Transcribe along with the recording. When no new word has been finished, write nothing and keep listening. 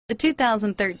The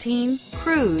 2013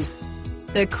 Cruze.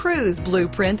 The Cruze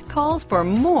blueprint calls for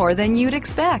more than you'd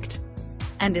expect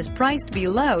and is priced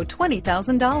below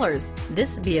 $20,000. This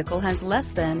vehicle has less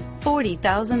than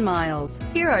 40,000 miles.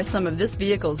 Here are some of this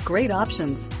vehicle's great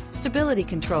options: stability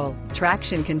control,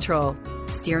 traction control,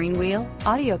 steering wheel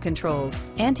audio controls,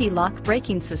 anti-lock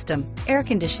braking system, air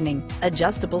conditioning,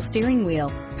 adjustable steering wheel,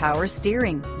 power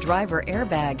steering, driver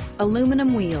airbag,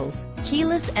 aluminum wheels,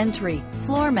 keyless entry,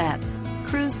 floor mats,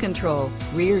 cruise control,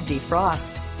 rear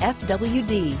defrost,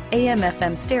 FWD,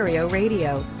 AM/FM stereo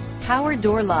radio, power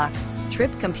door locks,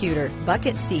 trip computer,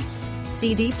 bucket seats,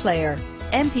 CD player,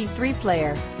 MP3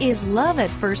 player. Is love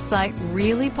at first sight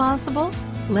really possible?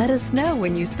 Let us know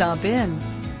when you stop in.